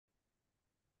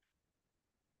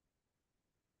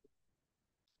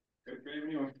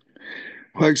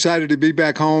Well, excited to be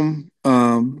back home.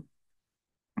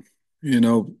 You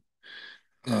know,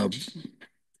 uh,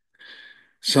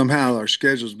 Somehow our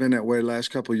schedule's been that way the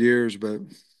last couple of years, but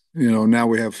now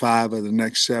we have five of the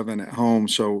next seven at home.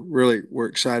 So really, we're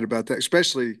excited about that,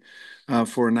 especially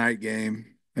for a night game.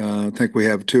 I think we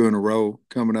have two in a row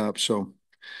coming up. So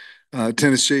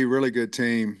Tennessee, really good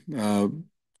team,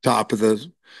 top of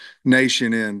the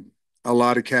nation in a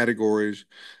lot of categories,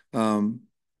 um,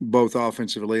 both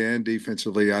offensively and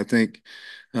defensively. I think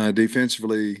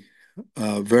defensively,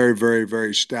 very, very,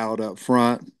 very stout up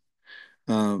front.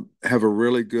 Have a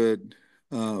really good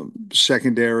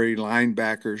secondary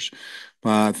linebackers.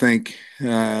 I think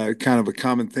kind of a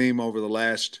common theme over the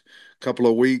last couple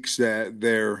of weeks that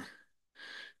their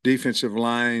defensive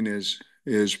line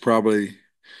is probably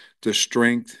the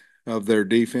strength of their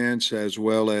defense, as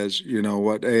well as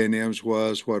what A&M's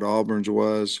was, what Auburn's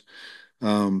was.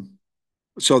 Um,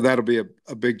 so that'll be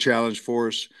a big challenge for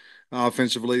us.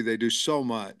 Offensively, they do so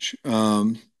much.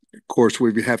 Of course,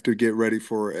 we have to get ready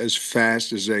for as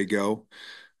fast as they go,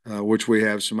 which we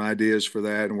have some ideas for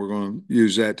that, and we're going to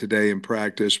use that today in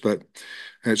practice. But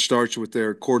it starts with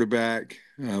their quarterback,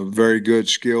 very good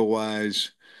skill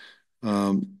wise.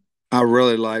 Um, I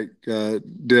really like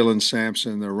Dylan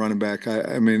Sampson, their running back.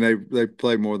 I mean, they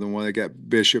play more than one. They got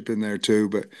Bishop in there too,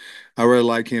 but I really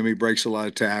like him. He breaks a lot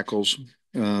of tackles.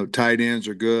 Tight ends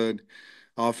are good.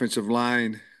 Offensive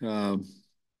line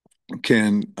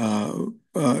can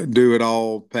do it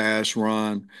all, pass,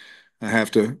 run. I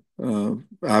have to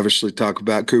obviously talk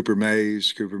about Cooper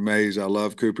Mays. Cooper Mays, I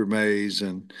love Cooper Mays,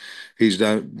 and he's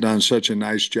done such a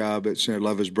nice job. I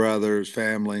love his brother, his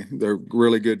family. They're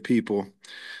really good people.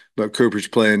 But Cooper's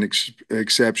playing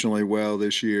exceptionally well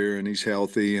this year, and he's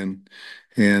healthy, and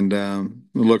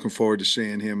looking forward to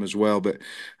seeing him as well. But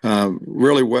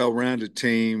really well-rounded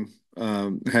team.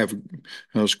 Have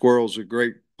Squirrel's a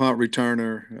great punt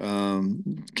returner.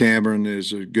 Cameron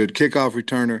is a good kickoff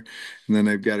returner, and then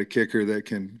they've got a kicker that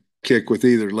can kick with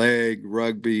either leg,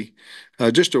 rugby.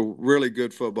 Just a really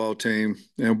good football team.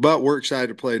 But we're excited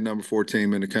to play the number four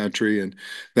team in the country, and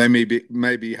they may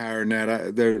be higher than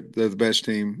that. They're the best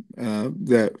team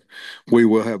that we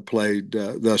will have played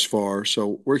thus far.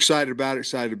 So we're excited about it.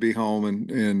 Excited to be home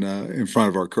and in front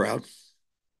of our crowd.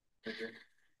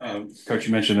 Coach,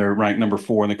 you mentioned they're ranked number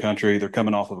four in the country. They're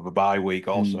coming off of a bye week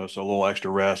also, so a little extra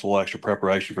rest, a little extra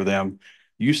preparation for them.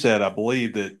 You said, I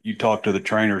believe, that you talked to the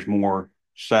trainers more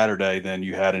Saturday than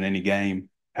you had in any game.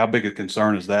 How big a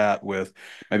concern is that with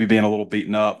maybe being a little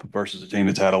beaten up versus a team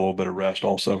that's had a little bit of rest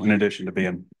also, in addition to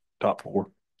being top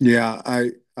four? Yeah,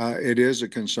 it is a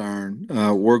concern.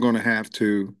 We're going to have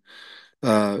to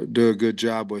do a good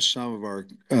job with some of our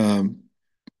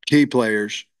key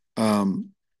players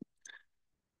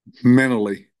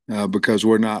mentally because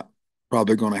we're not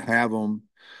probably going to have them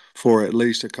for at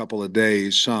least a couple of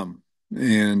days, some,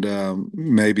 and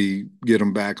maybe get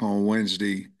them back on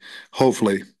Wednesday,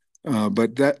 hopefully.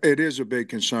 But that it is a big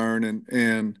concern,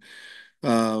 and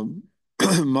um,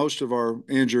 most of our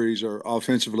injuries are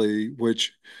offensively,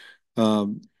 which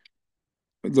um,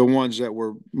 the ones that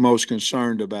we're most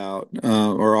concerned about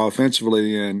are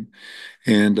offensively, and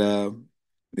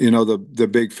the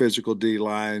big physical D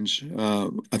lines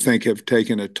I think have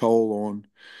taken a toll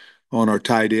on our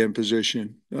tight end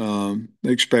position,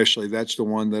 especially that's the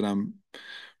one that I'm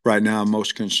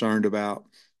most concerned about.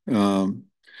 Um,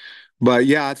 but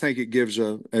yeah, I think it gives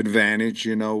a advantage.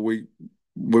 We're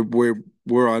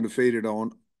undefeated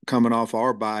on coming off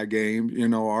our bye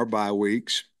game, our bye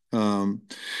weeks, and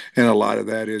a lot of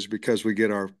that is because we get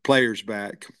our players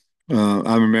back.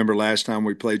 I remember last time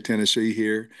we played Tennessee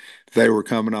here, they were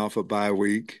coming off a bye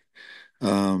week.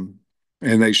 Um,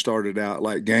 and they started out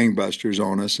like gangbusters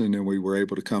on us, and then we were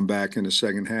able to come back in the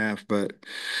second half. But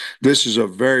this is a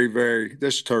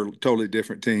this is totally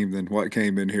different team than what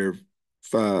came in here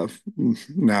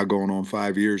now going on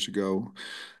 5 years ago.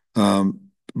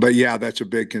 But yeah, that's a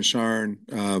big concern.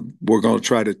 We're going to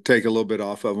try to take a little bit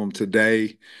off of them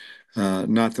today.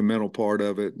 Not the mental part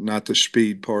of it, not the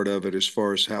speed part of it, as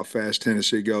far as how fast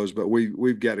Tennessee goes. But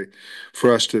we've got to,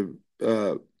 for us to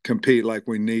compete like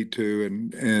we need to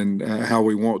and how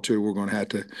we want to, we're going to have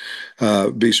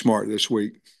to be smart this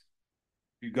week.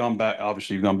 You've gone back,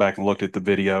 obviously, you've gone back and looked at the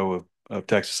video of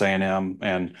Texas A&M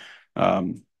and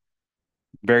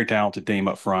very talented team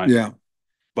up front, Yeah.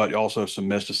 but also some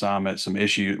missed assignments, some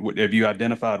issues. Have you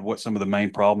identified what some of the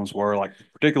main problems were? Like,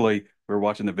 particularly, we were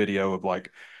watching the video of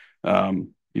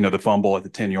the fumble at the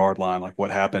 10-yard line, like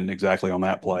what happened exactly on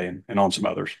that play and on some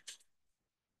others.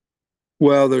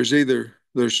 Well, there's either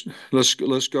there's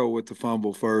let's go with the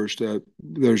fumble first.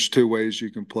 There's two ways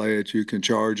you can play it. You can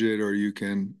charge it, or you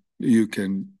can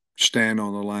stand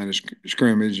on the line of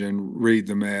scrimmage and read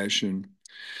the mesh. And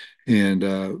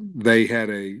they had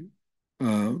a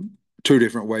uh, two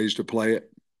different ways to play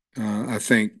it. I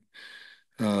think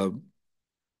uh,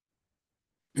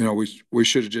 we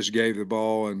should have just gave the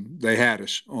ball, and they had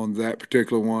us on that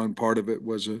particular one. Part of it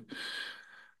was a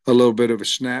little bit of a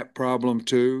snap problem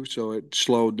too, so it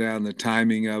slowed down the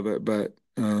timing of it. But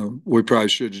we probably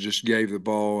should have just gave the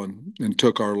ball and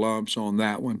took our lumps on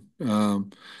that one,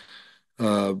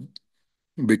 uh,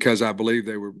 because I believe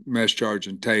they were mesh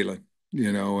charging Taylor,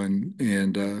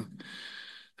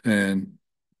 and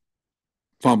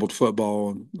fumbled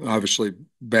football, and obviously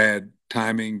bad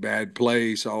timing, bad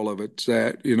place, all of it.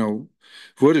 That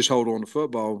if we just hold on to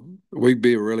football, we'd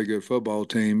be a really good football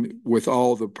team with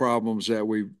all the problems that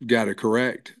we've got to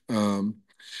correct.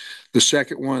 The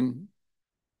second one,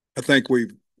 I think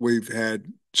we've had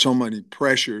so many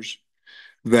pressures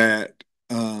that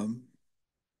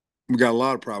we got a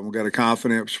lot of problems. We got a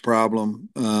confidence problem.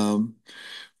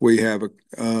 We have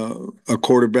a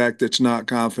quarterback that's not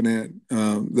confident.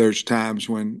 There's times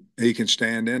when he can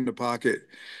stand in the pocket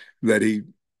that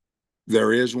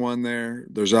there is one there.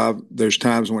 There's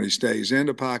times when he stays in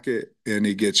the pocket and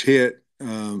he gets hit.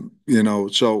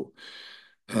 So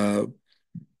uh,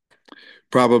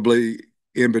 probably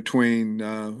in between,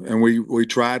 and we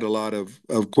tried a lot of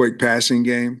quick passing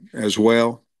game as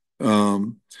well.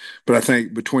 But I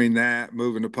think between that,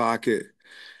 moving the pocket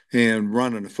and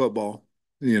running the football,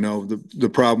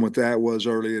 the problem with that was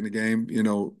early in the game,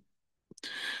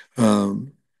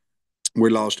 um, we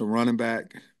lost a running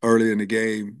back early in the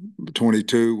game.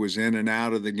 22 was in and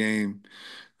out of the game.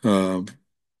 Um,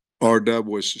 R-Dub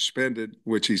was suspended,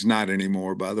 which he's not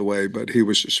anymore, by the way, but he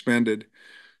was suspended.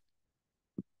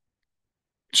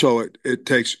 So it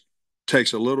takes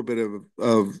a little bit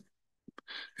of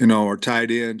our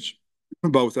tight ends.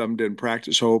 Both of them didn't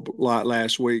practice a whole lot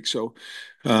last week, so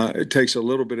it takes a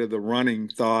little bit of the running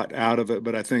thought out of it.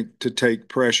 But I think to take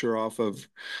pressure off of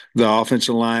the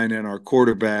offensive line and our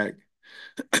quarterback,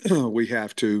 we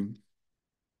have to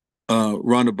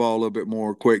run the ball a little bit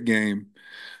more, quick game,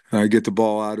 get the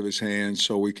ball out of his hands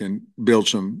so we can build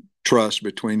some trust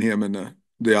between him and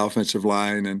the offensive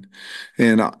line. And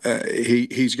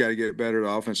he's got to get better. The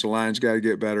offensive line's got to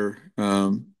get better.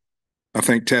 I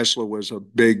think Tesla was a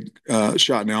big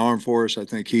shot in the arm for us. I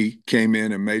think he came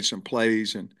in and made some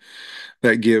plays, and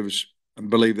I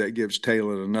believe that gives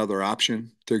Taylor another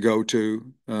option to go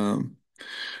to.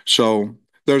 So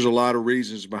there's a lot of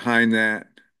reasons behind that.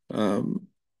 Um,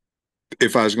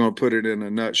 if I was going to put it in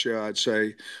a nutshell, I'd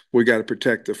say we got to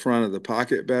protect the front of the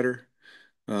pocket better.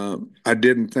 I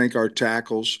didn't think our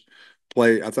tackles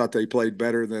I thought they played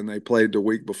better than they played the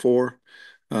week before.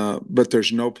 But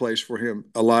there's no place for him.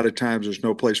 A lot of times there's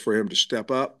no place for him to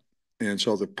step up. And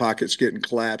so the pocket's getting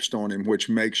collapsed on him, which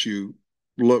makes you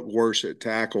look worse at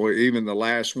tackle. Even the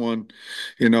last one,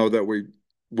 that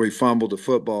we fumbled the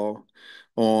football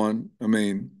on. I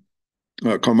mean,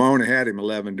 Carmona had him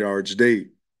 11 yards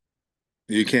deep.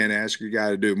 You can't ask a guy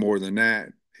to do more than that.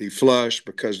 He flushed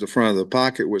because the front of the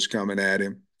pocket was coming at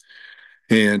him,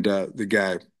 and the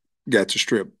guy got the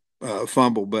strip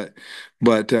fumble. But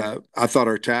I thought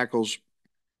our tackles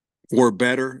were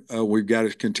better. We've got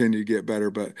to continue to get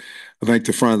better, but I think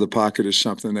the front of the pocket is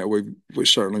something that we're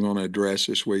certainly going to address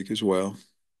this week as well.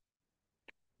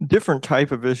 Different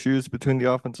type of issues between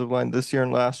the offensive line this year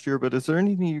and last year, but is there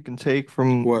anything you can take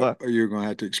from What you're going to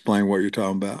have to explain what you're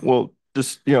talking about? well,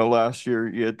 just last year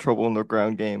you had trouble in the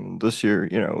ground game. This year,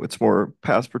 it's more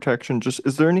pass protection. Just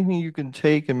is there anything you can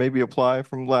take and maybe apply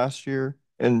from last year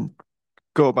and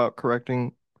go about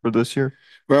correcting for this year?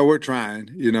 Well, we're trying.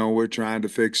 We're trying to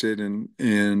fix it,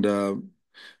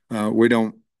 we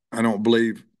don't. I don't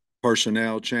believe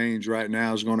personnel change right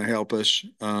now is going to help us.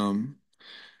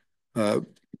 Uh,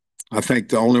 I think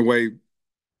the only way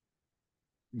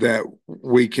that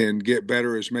we can get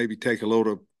better is maybe take a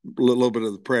little bit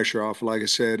of the pressure off, like I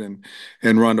said,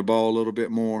 and run the ball a little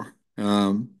bit more,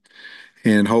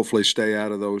 and hopefully stay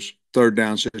out of those third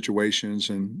down situations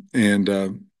and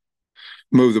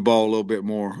move the ball a little bit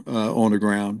more on the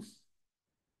ground.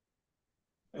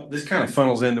 This kind of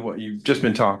funnels into what you've just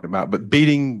been talking about, but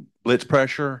beating blitz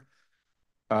pressure,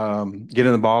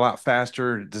 getting the ball out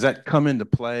faster, does that come into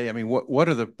play? I mean, what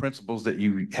are the principles that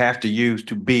you have to use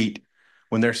to beat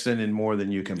when they're sending more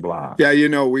than you can block?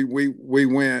 Yeah, we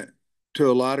went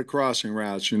to a lot of crossing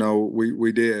routes.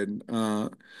 We did.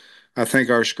 I think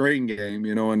our screen game,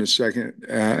 in the second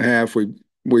half,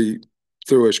 we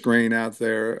threw a screen out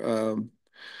there.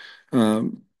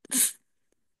 Um,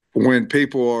 when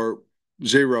people are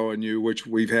zeroing you, which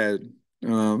we've had,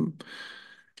 um,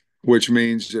 which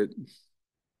means that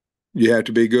you have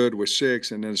to be good with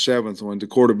six, and then the seventh one, the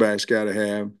quarterback's got to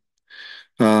have.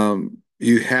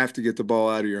 You have to get the ball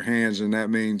out of your hands, and that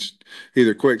means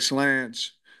either quick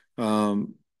slants,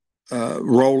 um,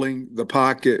 rolling the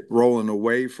pocket, rolling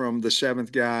away from the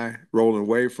seventh guy, rolling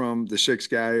away from the sixth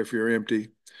guy if you're empty,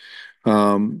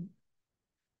 um,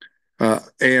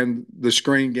 and the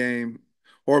screen game.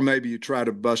 Or maybe you try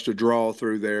to bust a draw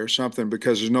through there, something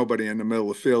because there's nobody in the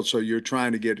middle of the field. So you're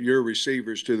trying to get your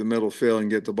receivers to the middle of the field and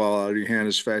get the ball out of your hand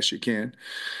as fast as you can.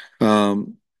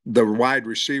 The wide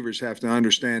receivers have to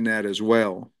understand that as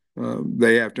well.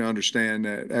 They have to understand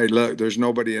that, hey, look, there's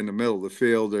nobody in the middle of the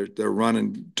field. They're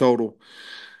running total.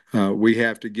 We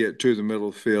have to get to the middle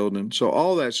of the field. And so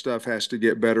all that stuff has to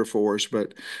get better for us.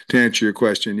 But to answer your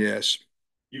question, yes.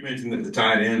 You mentioned that the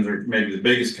tight ends are maybe the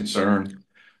biggest concern.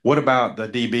 What about the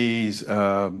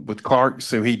DBs with Clark?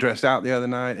 So he dressed out the other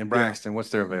night, and Braxton, what's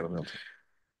their availability?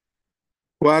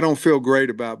 Well, I don't feel great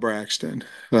about Braxton,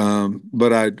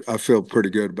 but I feel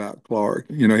pretty good about Clark.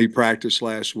 You know, he practiced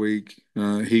last week.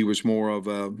 He was more of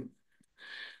a,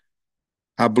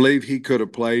 I believe he could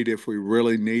have played if we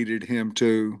really needed him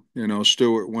to. You know,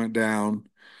 Stewart went down.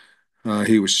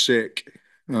 He was sick,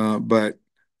 but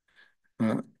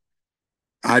uh,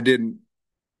 I didn't.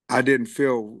 I didn't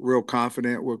feel real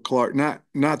confident with Clark. Not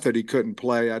that he couldn't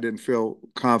play. I didn't feel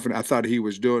confident. I thought he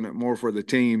was doing it more for the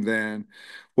team than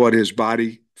what his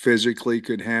body physically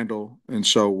could handle, and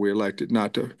so we elected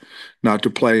not to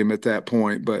play him at that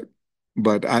point.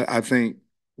 But I think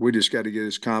we just got to get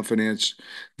his confidence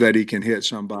that he can hit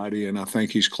somebody, and I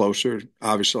think he's closer,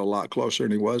 obviously a lot closer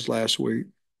than he was last week.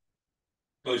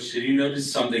 Coach, did you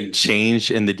notice something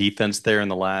change in the defense there in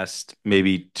the last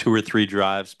maybe two or three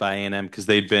drives by A&M? Because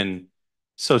they'd been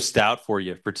so stout for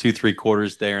you for two, three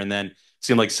quarters there, and then it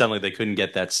seemed like suddenly they couldn't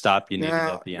get that stop you needed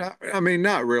No, at the end. not, I mean,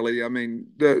 not really. I mean,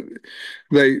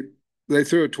 they they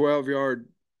threw a 12-yard.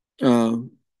 Uh,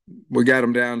 we got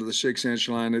them down to the 6-inch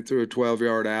line. They threw a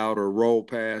 12-yard out or roll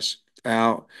pass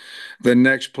out. The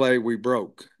next play we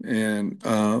broke, and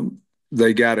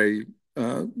they got a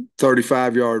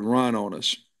 35-yard run on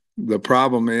us. The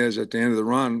problem is at the end of the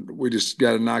run, we just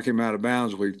got to knock him out of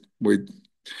bounds. We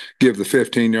give the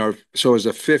 15-yard, so it's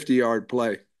a 50-yard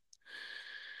play.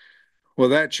 Well,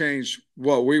 that changed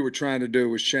what we were trying to do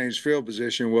was change field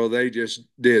position. Well, they just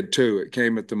did too. It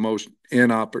came at the most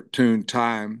inopportune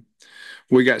time.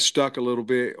 We got stuck a little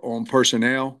bit on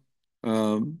personnel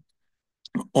um,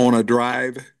 on a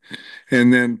drive,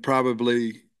 and then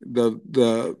probably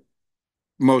the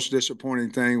most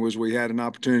disappointing thing was we had an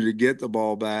opportunity to get the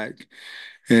ball back,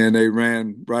 and they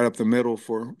ran right up the middle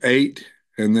for 8,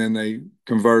 and then they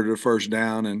converted a first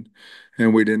down, and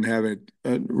we didn't have it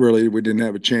really. We didn't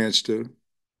have a chance to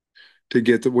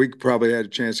get we probably had a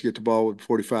chance to get the ball with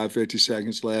 45, 50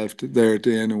 seconds left there at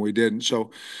the end, and we didn't.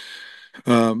 So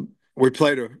we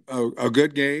played a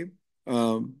good game,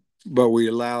 but we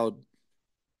allowed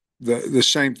the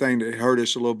same thing that hurt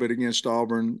us a little bit against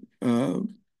Auburn,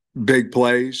 big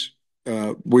plays.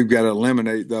 We've got to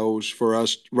eliminate those for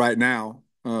us right now,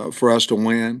 for us to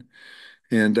win.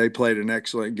 And they played an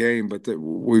excellent game, but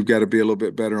we've got to be a little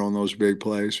bit better on those big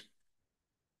plays.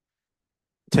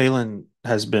 Talon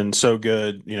has been so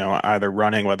good, either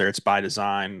running, whether it's by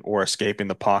design or escaping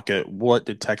the pocket. What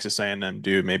did Texas A&M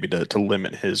do maybe to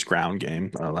limit his ground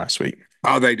game last week?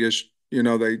 Oh, they just,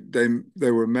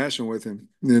 they were messing with him.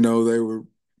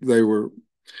 They were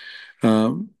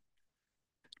um,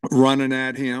 running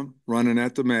at him, running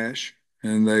at the mesh,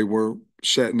 and they were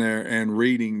sitting there and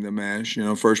reading the mesh.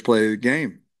 First play of the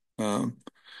game. Um,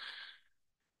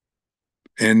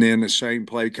 and then the same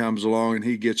play comes along and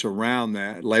he gets around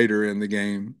that later in the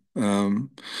game. The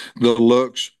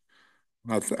looks,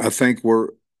 I think,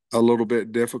 were a little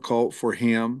bit difficult for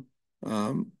him,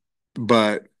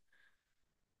 but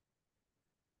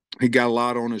he got a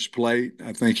lot on his plate.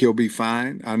 I think he'll be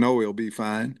fine. I know he'll be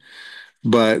fine,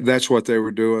 but that's what they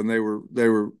were doing. They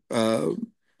were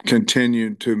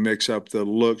continuing to mix up the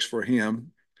looks for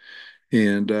him,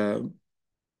 and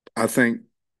I think,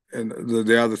 and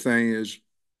the other thing is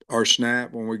our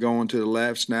snap when we go into the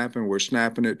left snapping, we're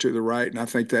snapping it to the right, and I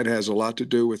think that has a lot to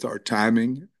do with our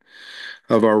timing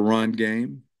of our run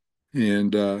game.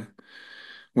 And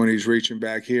when he's reaching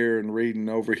back here and reading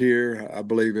over here, I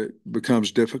believe it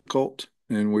becomes difficult,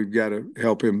 and we've got to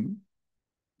help him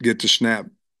get the snap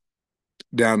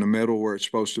down the middle where it's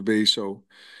supposed to be, so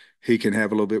he can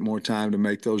have a little bit more time to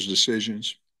make those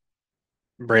decisions.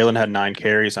 Braylon had 9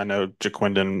 carries. I know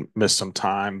Jaquindon missed some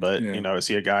time, but Yeah. is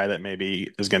he a guy that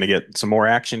maybe is going to get some more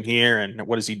action here? And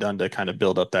what has he done to kind of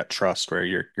build up that trust where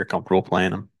you're comfortable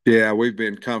playing him? Yeah, we've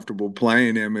been comfortable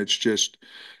playing him. It's just,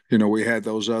 we had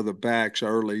those other backs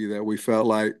early that we felt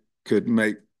like could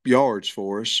make yards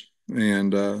for us.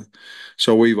 And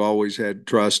so we've always had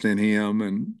trust in him,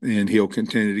 and he'll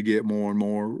continue to get more and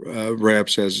more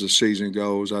reps as the season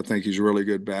goes. I think he's a really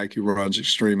good back. He runs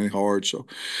extremely hard. So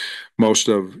most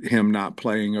of him not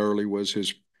playing early was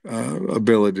his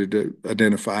ability to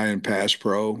identify and pass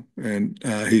pro, and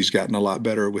he's gotten a lot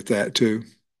better with that too.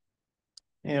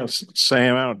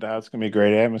 Sam, I don't doubt it's going to be a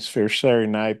great atmosphere Saturday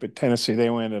night, but Tennessee, they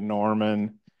went to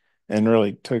Norman and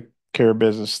really took care of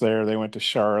business there. They went to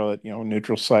Charlotte,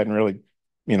 neutral site and really,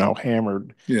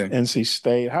 hammered Yeah. NC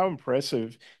State. How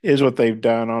impressive is what they've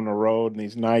done on the road in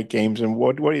these night games? And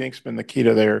what do you think's been the key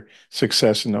to their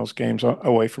success in those games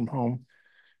away from home?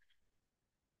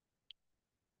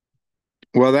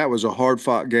 Well, that was a hard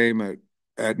fought game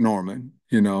at Norman.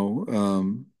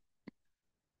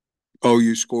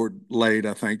 OU scored late,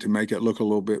 I think, to make it look a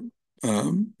little bit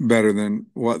better than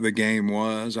what the game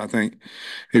was. I think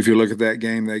if you look at that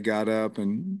game, they got up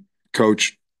and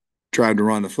coach tried to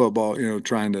run the football,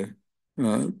 trying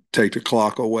to take the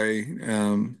clock away.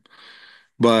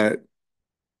 But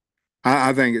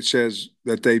I think it says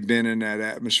that they've been in that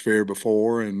atmosphere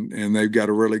before, and they've got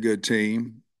a really good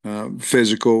team.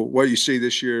 Physical. What you see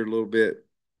this year a little bit,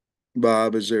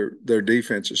 Bob, is their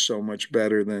defense is so much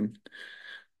better than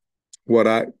what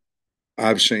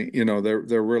I've seen.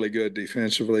 They're really good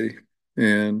defensively,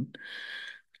 and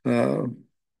uh,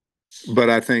 but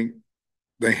I think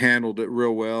they handled it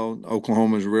real well.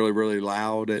 Oklahoma's really, really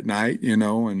loud at night,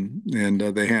 and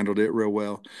they handled it real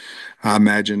well. I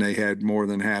imagine they had more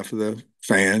than half of the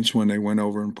fans when they went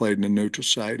over and played in a neutral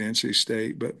site, NC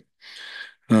State, but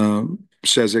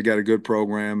says they got a good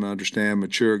program. I understand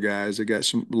mature guys. They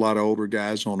got a lot of older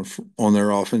guys on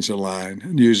their offensive line.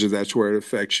 And usually that's where it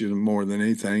affects you more than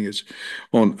anything is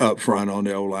on up front on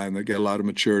the O line. They got a lot of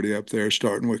maturity up there,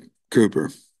 starting with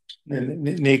Cooper. And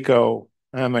Nico,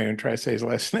 I'm not going to try to say his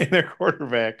last name, their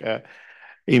quarterback,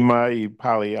 Imai I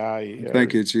Paliai.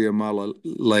 think it's Iamala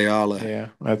Leala.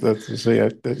 Yeah, that's see,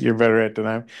 you're better at than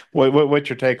I am. What's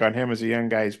your take on him as a young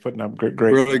guy? He's putting up great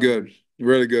Really numbers. good,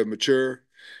 really good, mature.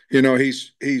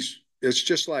 He's. It's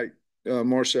just like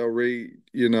Marcel Reed.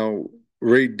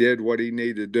 Reed did what he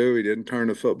needed to do. He didn't turn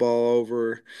the football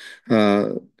over.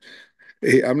 Uh,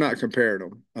 I'm not comparing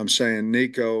them. I'm saying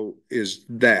Nico is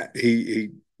that he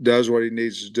does what he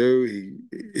needs to do.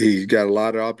 He's got a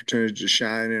lot of opportunities to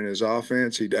shine in his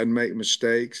offense. He doesn't make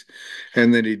mistakes,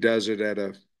 and then he does it at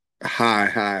a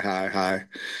high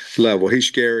level. He's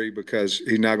scary because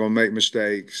he's not going to make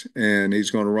mistakes, and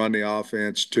he's going to run the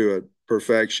offense to a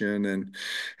perfection.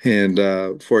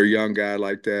 And for a young guy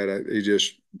like that, he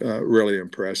just really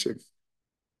impressive.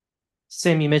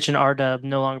 Sam, you mentioned R-Dub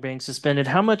no longer being suspended.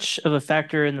 How much of a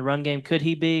factor in the run game could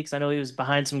he be? Because I know he was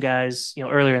behind some guys,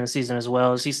 earlier in the season as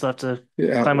well. Does he still have to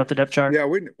Yeah, climb up the depth chart? yeah,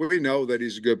 we know that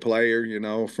he's a good player.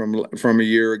 From a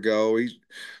year ago.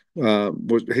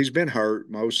 He's been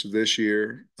hurt most of this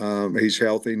year. He's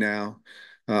healthy now.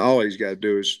 All he's got to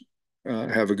do is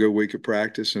have a good week of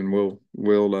practice, and we'll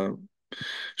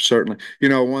certainly.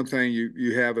 One thing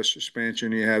you have a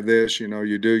suspension, you have this.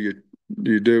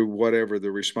 You do whatever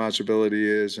the responsibility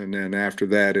is, and then after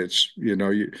that, it's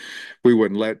we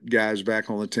wouldn't let guys back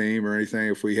on the team or anything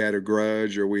if we had a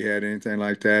grudge or we had anything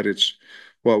like that. It's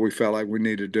what we felt like we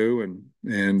need to do,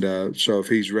 and so if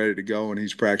he's ready to go and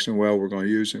he's practicing well, we're going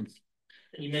to use him.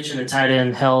 You mentioned the tight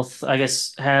end health. I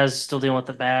guess has still dealing with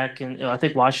the back, and I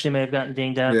think Washington may have gotten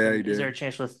dinged up. Yeah, he And is there did. a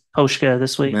chance with Poshka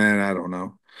this week? Man, I don't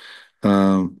know.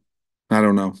 Um, I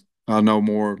don't know. I'll know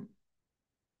more.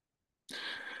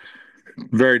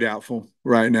 Very doubtful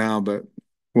right now, but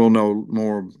we'll know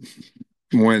more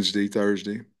Wednesday,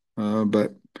 Thursday.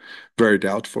 But very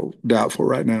doubtful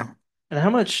right now. And how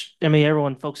much? I mean,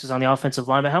 everyone focuses on the offensive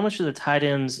line, but how much do the tight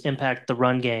ends impact the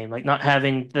run game? Like not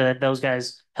having those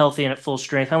guys healthy and at full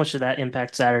strength. How much did that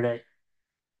impact Saturday?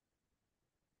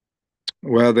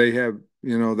 Well, they have,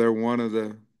 they're one of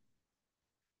the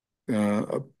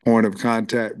point of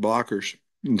contact blockers,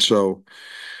 and so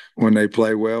when they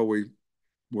play well, we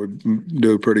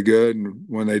do pretty good, and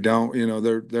when they don't,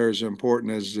 they're as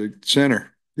important as the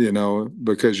center,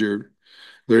 because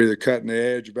they're either cutting the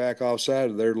edge back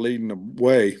offside or they're leading the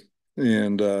way,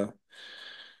 and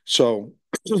so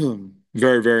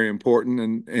very, very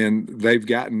important, and they've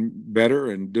gotten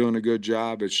better and doing a good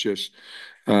job. It's just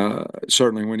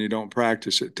certainly when you don't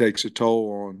practice, it takes a toll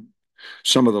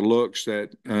some of the looks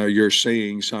that you're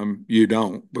seeing, some you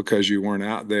don't because you weren't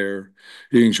out there.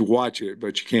 You can watch it,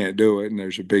 but you can't do it, and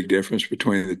there's a big difference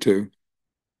between the two.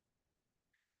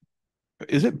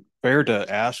 Is it fair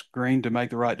to ask Green to make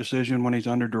the right decision when he's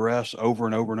under duress over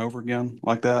and over and over again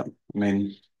like that? I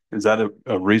mean, is that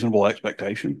a reasonable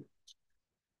expectation?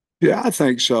 Yeah, I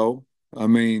think so. I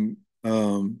mean,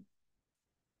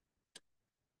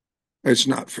 it's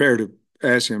not fair to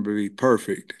ask him to be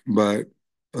perfect, but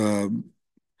um,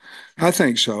 I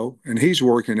think so. And he's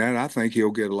working at it. I think he'll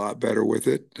get a lot better with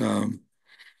it.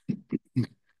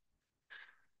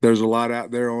 There's a lot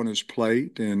out there on his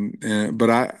plate,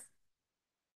 but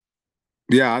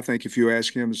yeah, I think if you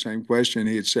ask him the same question,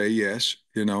 he'd say yes.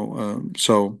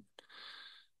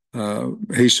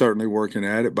 He's certainly working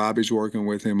at it. Bobby's working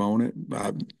with him on it.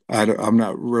 I'm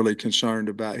not really concerned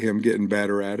about him getting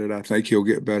better at it. I think he'll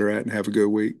get better at it and have a good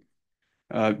week.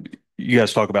 Uh, you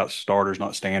guys talk about starters,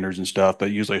 not standards and stuff,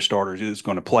 but usually a starter is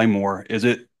going to play more. Is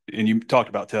it, and you talked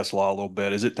about Tesla a little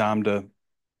bit, is it time to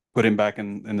put him back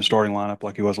in the starting lineup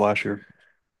like he was last year?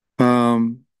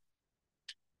 Um,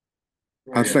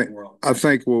 I think, I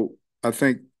think, well, I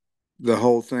think the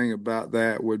whole thing about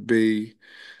that would be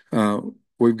uh,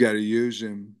 we've got to use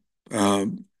him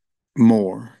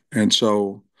more. And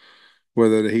so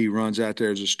whether he runs out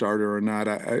there as a starter or not,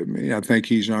 I mean, I think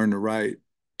he's earned the right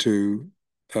to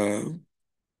uh,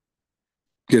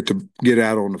 get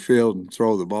out on the field and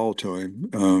throw the ball to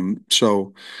him.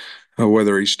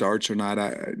 Whether he starts or not,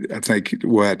 I think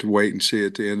we'll have to wait and see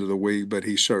at the end of the week. But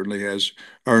he certainly has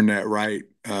earned that right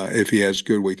if he has a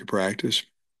good week of practice.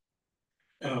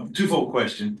 Twofold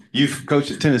question. You've coached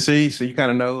at Tennessee, so you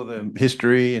kind of know the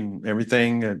history and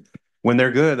everything. And when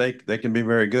they're good, they can be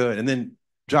very good. And then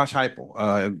Josh Heupel,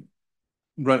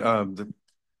 the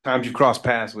times you cross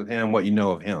paths with him, what you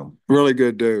know of him. Really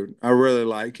good dude. I really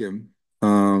like him.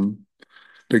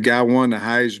 The guy won the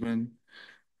Heisman,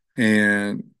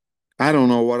 and I don't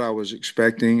know what I was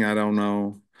expecting. I don't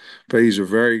know, but he's a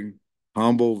very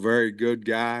humble, very good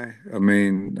guy. I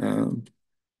mean,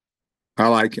 I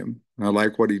like him. I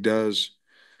like what he does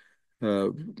uh,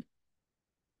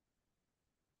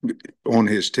 on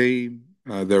his team.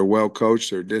 They're well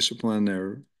coached. They're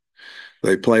disciplined.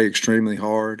 They play extremely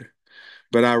hard.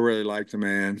 But I really like the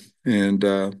man, and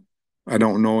I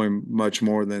don't know him much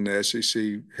more than the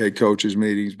SEC head coaches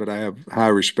meetings. But I have high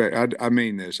respect. I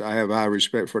mean this. I have high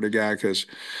respect for the guy because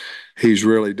he's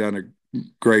really done a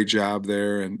great job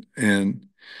there, and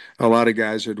a lot of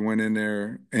guys had went in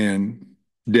there and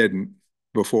didn't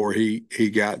before he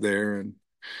got there,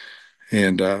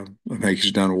 and I think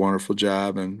he's done a wonderful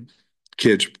job. And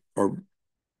kids are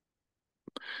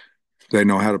they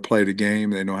know how to play the game.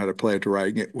 They know how to play it the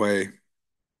right way.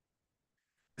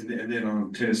 And then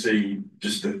on Tennessee,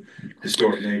 just the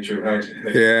historic nature.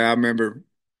 Yeah, I remember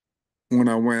when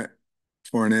I went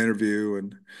for an interview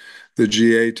and the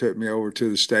GA took me over to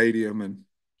the stadium and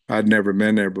I'd never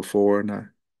been there before. And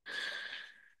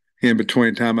in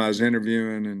between time I was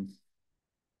interviewing and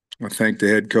I think the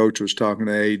head coach was talking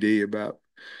to AD about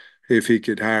if he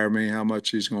could hire me, how much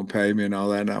he's going to pay me and all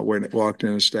that. And I walked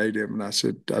in the stadium and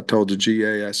I told the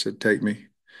GA, I said, take me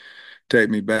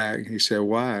back. He said,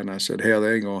 why? And I said, hell,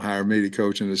 they ain't going to hire me to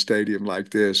coach in a stadium like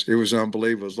this. It was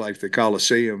unbelievable. It was like the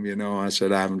Coliseum, you know. I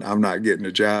said, I'm not getting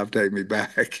a job. Take me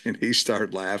back. And he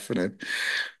started laughing. And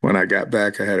when I got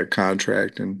back, I had a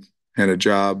contract and a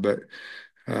job. But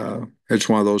it's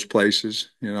one of those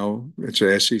places, you know, it's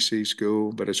a SEC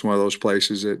school, but it's one of those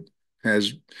places that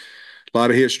has a lot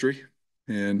of history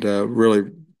and really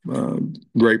uh,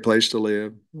 great place to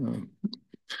live.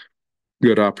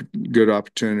 Good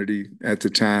opportunity at the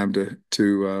time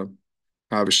to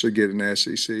obviously get an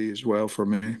SEC as well for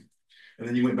me. And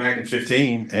then you went back in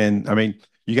 15, and I mean,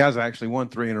 you guys actually won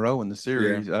 3 in a row in the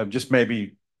series. Yeah. Just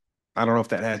maybe, I don't know if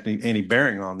that has any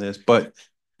bearing on this, but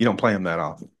you don't play them that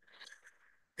often.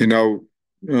 You know,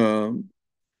 when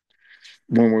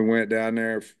we went down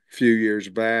there a few years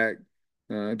back,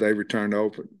 they returned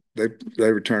open. They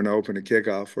returned to open a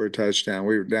kickoff for a touchdown.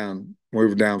 We were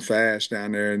down fast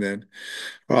down there, and then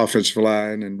offensive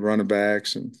line and running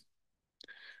backs, and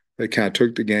they kind of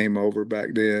took the game over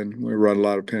back then. We run a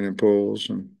lot of pin and pulls,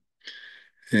 and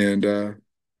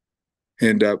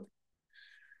end up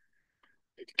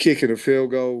kicking a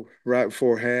field goal right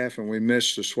before half, and we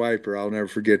missed the swiper. I'll never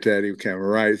forget that. He came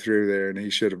right through there, and he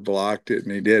should have blocked it,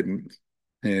 and he didn't.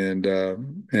 And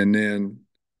then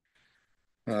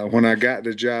when I got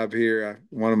the job here,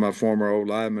 one of my former old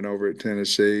linemen over at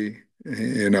Tennessee,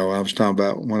 you know, I was talking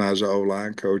about when I was an old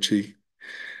line coach.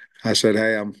 I said,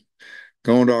 "Hey, I'm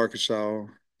going to Arkansas. I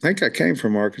think I came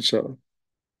from Arkansas."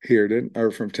 here, didn't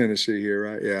or from Tennessee here,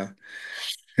 right? Yeah.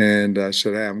 And I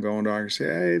said, "Hey, I'm going to Arkansas."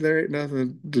 Hey, there ain't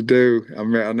nothing to do.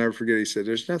 I'll never forget. He said,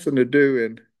 "There's nothing to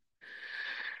do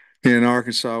in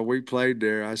Arkansas. We played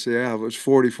there." I said, "Yeah, it was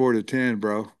 44-10,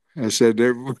 bro." I said,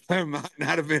 there might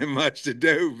not have been much to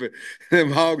do, but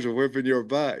them hogs were whipping your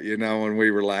butt, and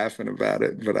we were laughing about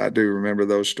it. But I do remember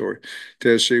those stories.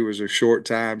 Tennessee was a short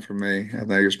time for me. I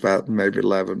think it was about maybe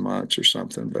 11 months or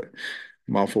something, but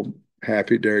I'm awful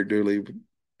happy Derek Dooley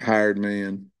hired me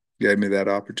and gave me that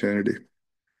opportunity.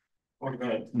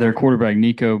 Their quarterback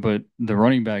Nico, but the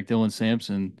running back Dylan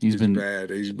Sampson, he's He's been bad.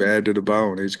 He's bad to the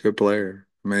bone. He's a good player.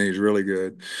 I mean, he's really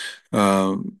good.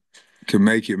 Um, can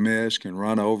make you miss, can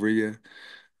run over you.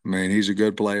 I mean, he's a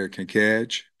good player, can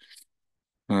catch.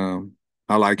 Um,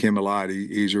 I like him a lot.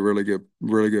 He's a really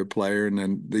good player. And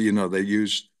then they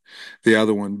use the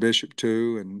other one, Bishop,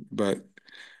 too. But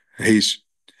he's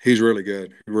really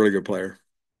good player.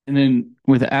 and then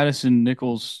with Addison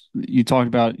Nichols, you talked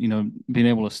about, being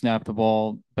able to snap the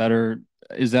ball better.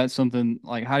 Is that something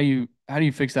like how do you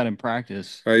fix that in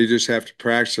practice? You just have to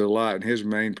practice it a lot. And his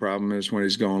main problem is when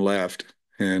he's going left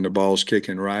and the ball's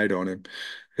kicking right on him.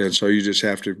 And so you just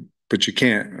have to, but you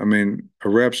can't. I mean, a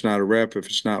rep's not a rep if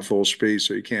it's not full speed.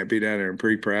 So you can't be down there in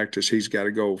pre-practice. He's got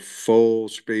to go full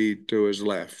speed to his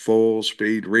left, full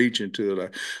speed reaching to the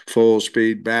left, full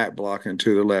speed back blocking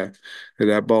to the left. And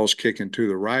that ball's kicking to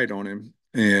the right on him.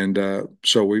 And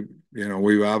so we've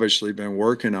obviously been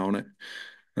working on it.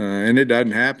 And it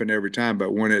doesn't happen every time,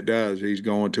 but when it does, he's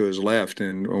going to his left,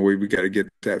 and we got to get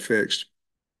that fixed.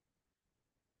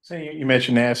 So you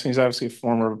mentioned Aston. He's obviously a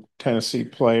former Tennessee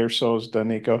player, so is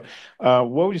Danico.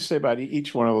 What would you say about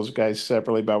each one of those guys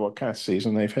separately about what kind of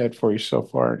season they've had for you so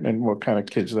far and what kind of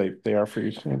kids they are for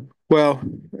your team? Well,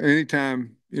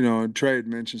 anytime, Trey had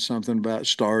mentioned something about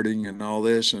starting and all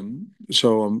this, and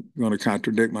so I'm going to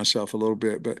contradict myself a little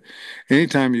bit, but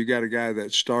anytime you got a guy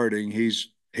that's starting, he's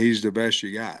the best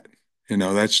you got.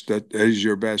 That is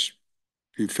your best.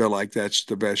 You feel like that's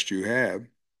the best you have.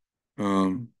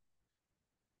 Um,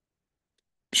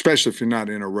 Especially if you're not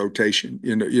in a rotation,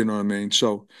 you know what I mean?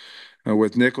 So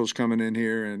with Nichols coming in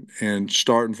here and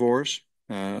starting for us,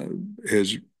 uh,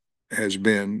 has has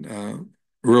been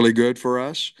really good for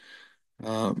us.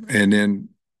 And then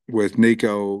with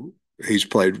Nico, he's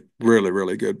played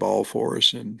really good ball for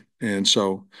us, and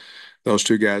so those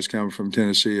two guys coming from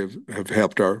Tennessee have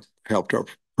helped our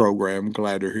program.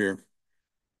 Glad they're here.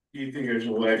 Do you think there's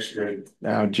a little extra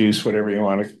now juice, whatever you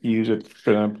want to use it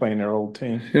for them playing their old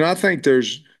team? I think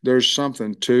there's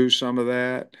something to some of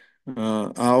that.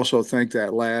 I also think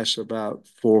that lasts about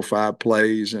 4 or 5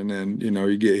 plays, and then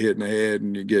you get hit in the head,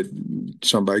 and you get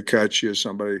somebody cuts you,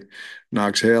 somebody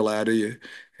knocks hell out of you,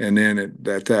 and then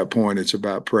at that point it's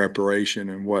about preparation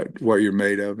and what you're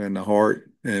made of in the heart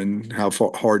and how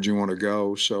hard you want to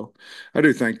go. So I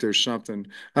do think there's something.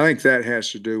 I think that has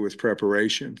to do with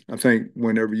preparation. I think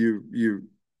whenever you're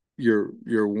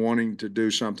wanting to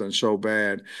do something so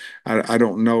bad. I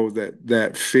don't know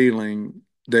that feeling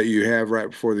that you have right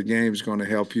before the game is going to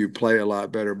help you play a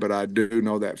lot better, but I do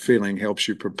know that feeling helps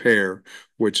you prepare,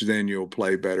 which then you'll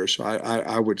play better. So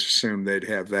I would assume they'd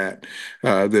have that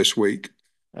this week.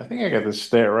 I think I got this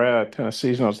stat right out of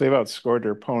Tennessee's notes. They've outscored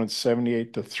their opponents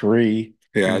 78-3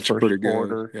 in Yeah, the it's pretty first good.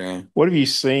 quarter. Yeah. What have you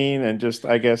seen? And just,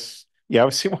 I guess, you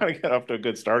obviously want to get off to a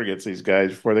good start against these guys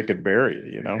before they could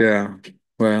bury you. Yeah.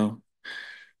 Well,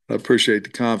 I appreciate the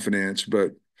confidence,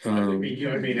 but I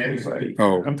mean, anybody.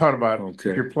 oh, I'm talking about if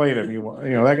okay. you're playing them,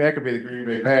 that could be the Green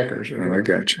Bay Packers. I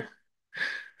got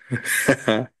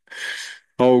you.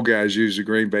 Old guys use the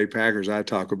Green Bay Packers. I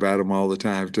talk about them all the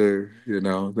time too.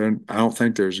 I don't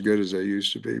think they're as good as they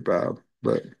used to be, Bob.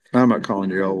 But I'm not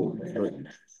calling you old.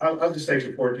 I'll just take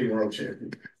the 14 world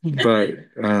champion. But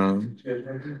I don't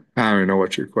even know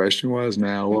what your question was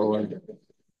now. What was it?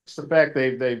 It's the fact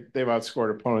they've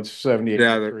outscored opponents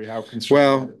 78-3. How concerned?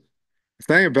 Well, the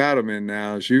thing about them in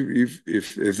now is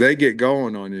if they get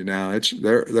going on you now,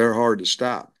 they're hard to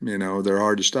stop. They're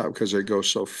hard to stop because they go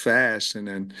so fast, and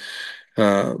then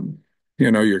um,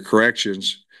 your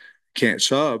corrections can't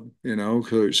sub.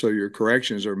 So your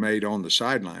corrections are made on the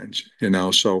sidelines.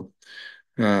 So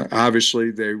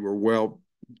obviously they were well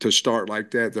to start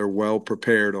like that. They're well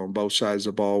prepared on both sides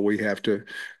of the ball. We have to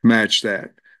match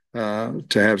that to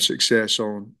have success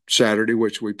on Saturday,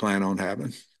 which we plan on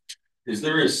having. Is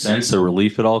there a sense of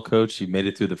relief at all, Coach? You made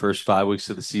it through the first 5 weeks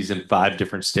of the season, 5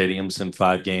 different stadiums and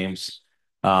 5 games.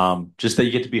 Just that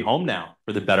you get to be home now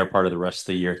for the better part of the rest of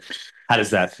the year. How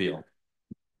does that feel?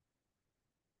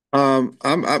 I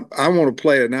want to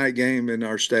play a night game in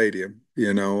our stadium,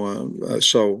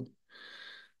 so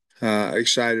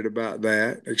Excited about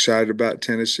that. Excited about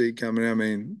Tennessee coming. I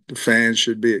mean, the fans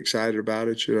should be excited about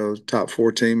it. Top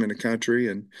four team in the country,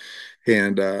 and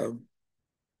the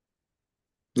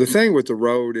thing with the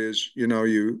road is, you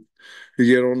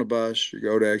get on the bus, you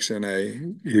go to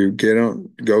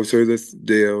XNA, go through the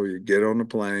deal, you get on the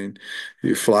plane,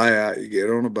 you fly out, you get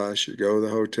on the bus, you go to the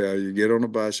hotel, you get on the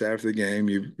bus after the game,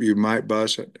 you might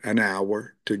bus an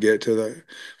hour to get to the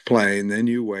plane, then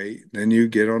you wait, then you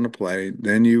get on the plane,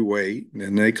 then you wait, and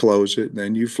then they close it,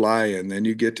 then you fly in, then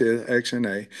you get to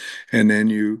XNA, and then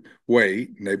you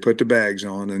wait, and they put the bags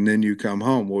on, and then you come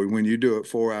home. Well, when you do it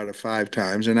 4 out of 5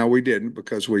 times, and now we didn't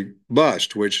because we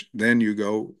bust, which then you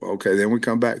go, okay, then we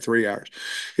come back 3 hours.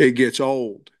 It gets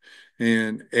old.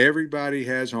 And everybody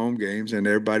has home games and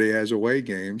everybody has away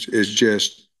games. It's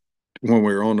just when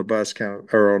we were on the bus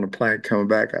or on the plane coming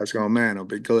back, I was going, man, I'll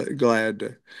be glad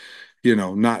to,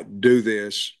 not do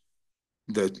this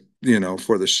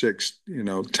for the sixth,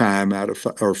 time out of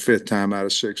or fifth time out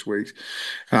of 6 weeks.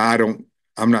 I don't,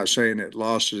 I'm not saying it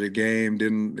lost the game,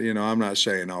 didn't, I'm not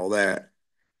saying all that.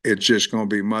 It's just going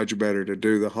to be much better to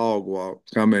do the hog walk,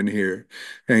 come in here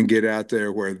and get out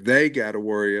there where they got to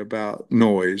worry about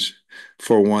noise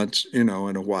for once, in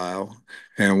a while,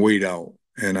 and we don't.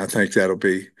 And I think that'll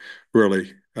be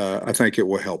really, I think it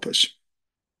will help us.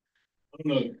 I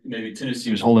don't know, maybe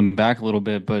Tennessee was holding back a little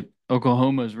bit, but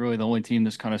Oklahoma is really the only team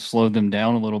that's kind of slowed them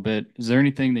down a little bit. Is there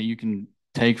anything that you can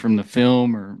take from the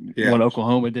film or Yeah. what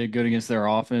Oklahoma did good against their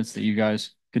offense that you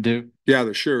guys could do? Yeah,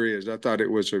 there sure is. I thought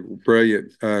it was a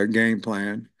brilliant game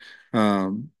plan.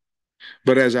 Um,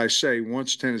 but as I say,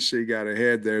 once Tennessee got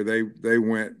ahead there, they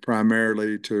went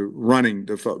primarily to running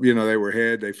they were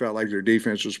ahead. They felt like their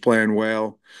defense was playing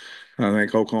well. I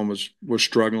think Oklahoma was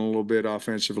struggling a little bit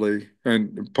offensively,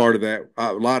 and part of that,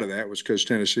 a lot of that, was because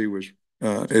Tennessee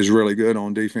is really good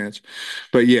on defense.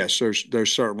 But yes,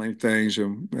 there's certainly things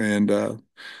uh,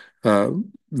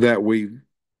 that we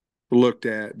looked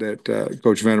at that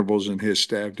Coach Venables and his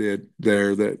staff did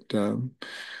there that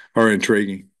are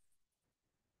intriguing.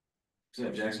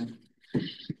 Jackson?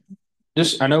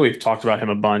 Just, I know we've talked about him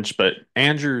a bunch, but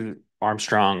Andrew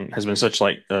Armstrong has been such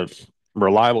like a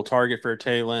reliable target for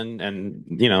Talon, and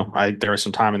there was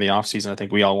some time in the offseason. I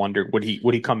think we all wondered would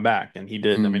he come back, and he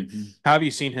did. I mean, how have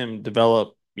you seen him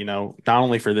develop? Not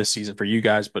only for this season for you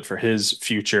guys, but for his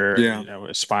future, Yeah.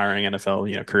 aspiring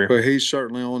NFL career. But he's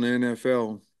certainly on the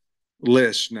NFL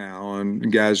list now, and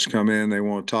guys come in, they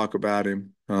want to talk about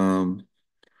him.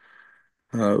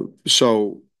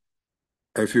 So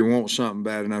if you want something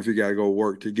bad enough, you got to go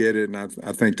work to get it, and I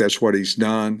think that's what he's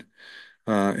done.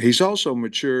 He's also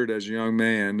matured as a young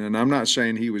man, and I'm not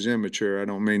saying he was immature. I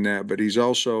don't mean that, but he's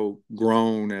also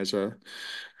grown as a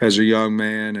young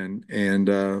man, and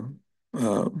uh,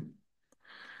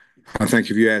 I think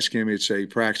if you ask him, he'd say he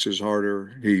practices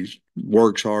harder, he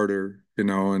works harder,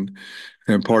 and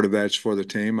part of that's for the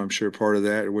team. I'm sure part of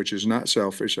that, which is not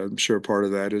selfish, I'm sure part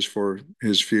of that is for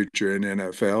his future in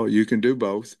NFL. You can do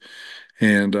both,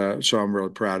 and so I'm really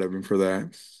proud of him for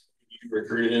that. You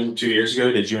recruited him 2 years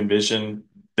ago. Did you envision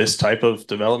this type of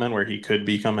development where he could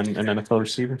become an NFL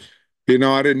receiver?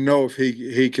 I didn't know if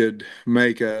he could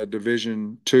make a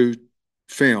Division II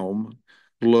film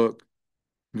look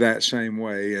that same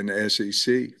way in the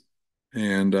SEC.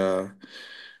 And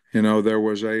there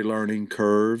was a learning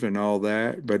curve and all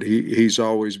that, but he's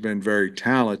always been very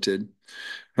talented.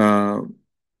 So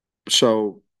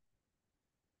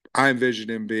I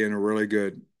envisioned him being a really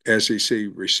good SEC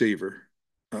receiver,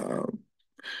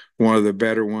 one of the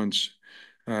better ones.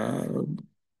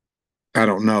 I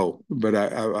don't know, but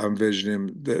I envisioned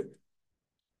him that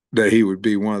he would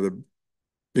be one of the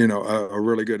a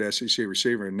really good SEC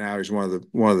receiver, and now he's one of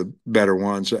the better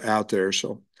ones out there.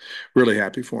 So, really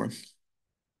happy for him.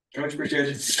 Coach, appreciate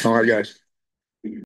it. All right, guys.